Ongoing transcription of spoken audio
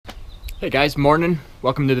Hey guys, morning.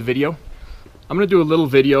 Welcome to the video. I'm going to do a little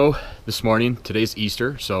video this morning. Today's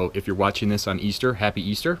Easter, so if you're watching this on Easter, happy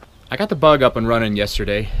Easter. I got the bug up and running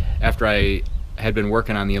yesterday after I had been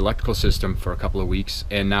working on the electrical system for a couple of weeks,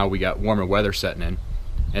 and now we got warmer weather setting in.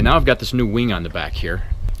 And now I've got this new wing on the back here.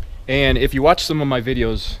 And if you watched some of my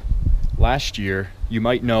videos last year, you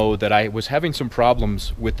might know that I was having some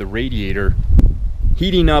problems with the radiator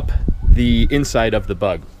heating up the inside of the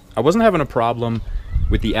bug. I wasn't having a problem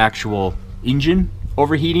with the actual engine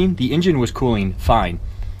overheating. The engine was cooling fine,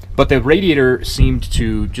 but the radiator seemed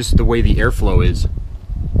to, just the way the airflow is,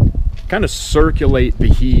 kind of circulate the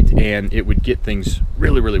heat, and it would get things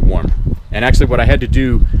really warm. And actually what I had to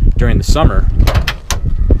do during the summer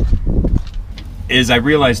is I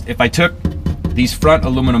realized if I took these front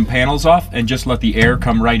aluminum panels off and just let the air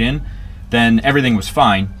come right in, then everything was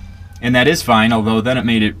fine. And that is fine, although then it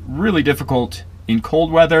made it really difficult in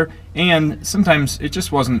cold weather, and sometimes it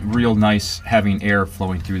just wasn't real nice having air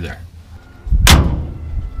flowing through there.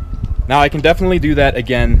 Now I can definitely do that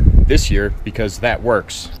again this year because that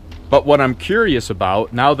works. But what I'm curious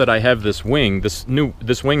about, now that I have this wing, this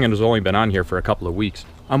wing has only been on here for a couple of weeks,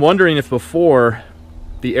 I'm wondering if before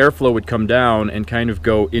the airflow would come down and kind of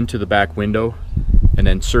go into the back window and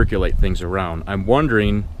then circulate things around. I'm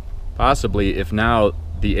wondering possibly if now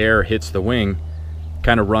the air hits the wing,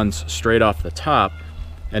 kind of runs straight off the top,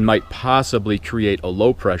 and might possibly create a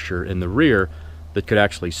low pressure in the rear that could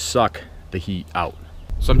actually suck the heat out.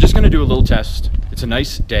 So I'm just going to do a little test. It's a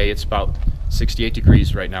nice day. It's about 68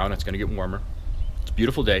 degrees right now, and it's going to get warmer. It's a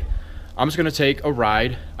beautiful day. I'm just going to take a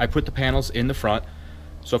ride. I put the panels in the front.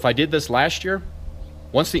 So if I did this last year,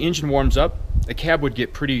 once the engine warms up, the cab would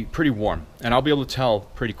get pretty warm, and I'll be able to tell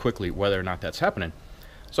pretty quickly whether or not that's happening.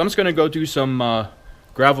 So I'm just going to go do some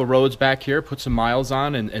gravel roads back here, put some miles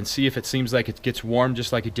on, and see if it seems like it gets warm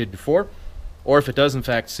just like it did before, or if it does in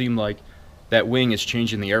fact seem like that wing is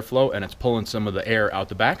changing the airflow and it's pulling some of the air out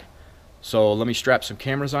the back. So let me strap some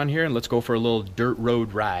cameras on here and let's go for a little dirt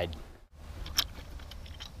road ride.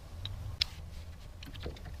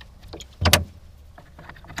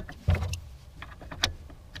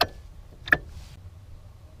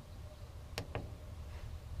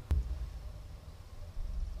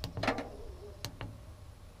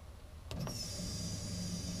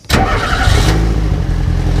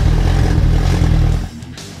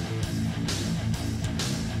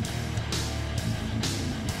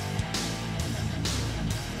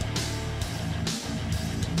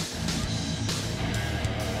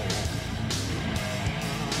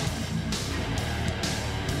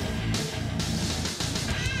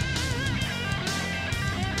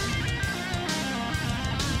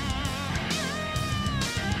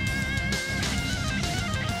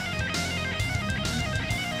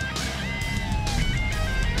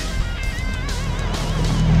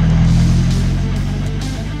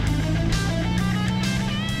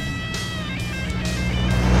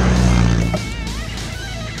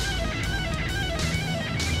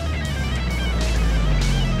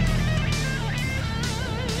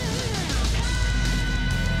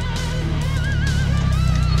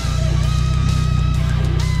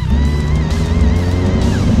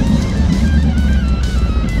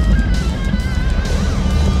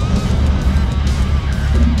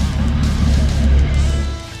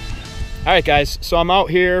 Alright guys, so I'm out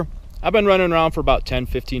here. I've been running around for about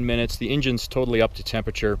 10-15 minutes. The engine's totally up to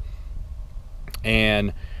temperature,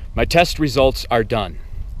 and my test results are done.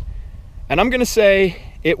 And I'm gonna say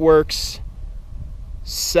it works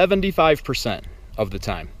 75% of the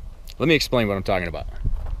time. Let me explain what I'm talking about.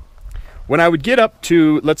 When I would get up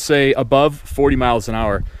to, let's say, above 40 miles an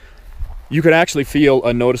hour, you could actually feel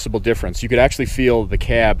a noticeable difference. You could actually feel the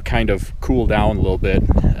cab kind of cool down a little bit.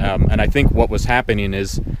 And I think what was happening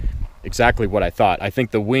is exactly what I thought. I think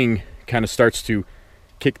the wing kind of starts to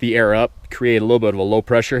kick the air up, create a little bit of a low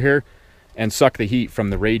pressure here, and suck the heat from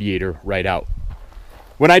the radiator right out.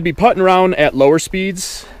 When I'd be putting around at lower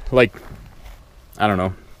speeds, like, I don't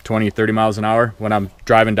know, 20, 30 miles an hour, when I'm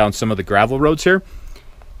driving down some of the gravel roads here,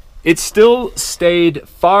 it still stayed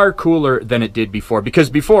far cooler than it did before, because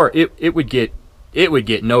before it would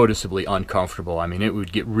get noticeably uncomfortable. I mean, it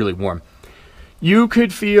would get really warm. You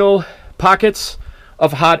could feel pockets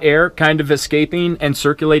of hot air kind of escaping and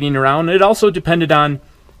circulating around. It also depended on,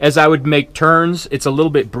 as I would make turns, it's a little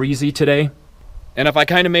bit breezy today, and if I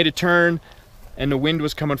kind of made a turn and the wind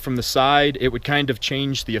was coming from the side, it would kind of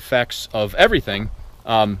change the effects of everything.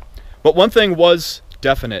 But one thing was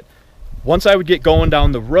definite. Once I would get going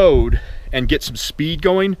down the road and get some speed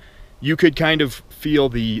going, you could kind of feel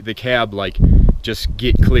the cab like just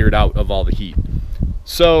get cleared out of all the heat.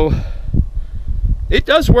 So it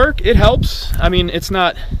does work. It helps. I mean, it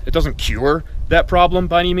doesn't cure that problem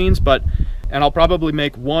by any means, and I'll probably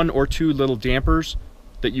make 1 or 2 little dampers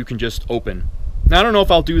that you can just open. Now, I don't know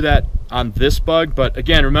if I'll do that on this bug, but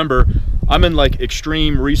again, remember, I'm in like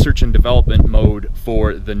extreme research and development mode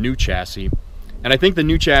for the new chassis. And I think the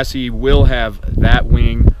new chassis will have that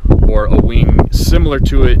wing or a wing similar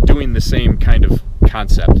to it doing the same kind of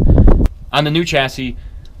concept. On the new chassis,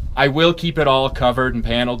 I will keep it all covered and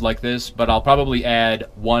paneled like this, but I'll probably add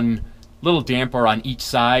 1 little damper on each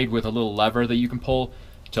side with a little lever that you can pull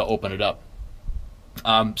to open it up.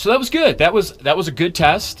 So that was good. That was a good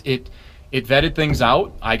test. It vetted things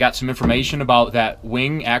out. I got some information about that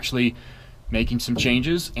wing actually making some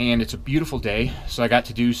changes, and it's a beautiful day, so I got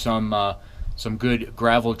to do some good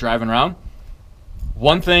gravel driving around.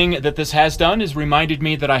 One thing that this has done is reminded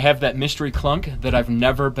me that I have that mystery clunk that I've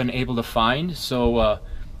never been able to find, so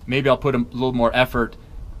maybe I'll put a little more effort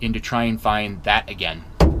into trying to find that again.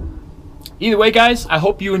 Either way, guys, I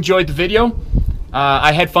hope you enjoyed the video.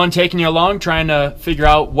 I had fun taking you along, trying to figure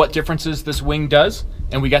out what differences this wing does,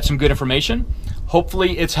 and we got some good information.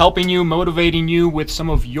 Hopefully it's helping you, motivating you with some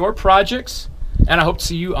of your projects, and I hope to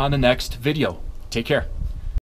see you on the next video. Take care.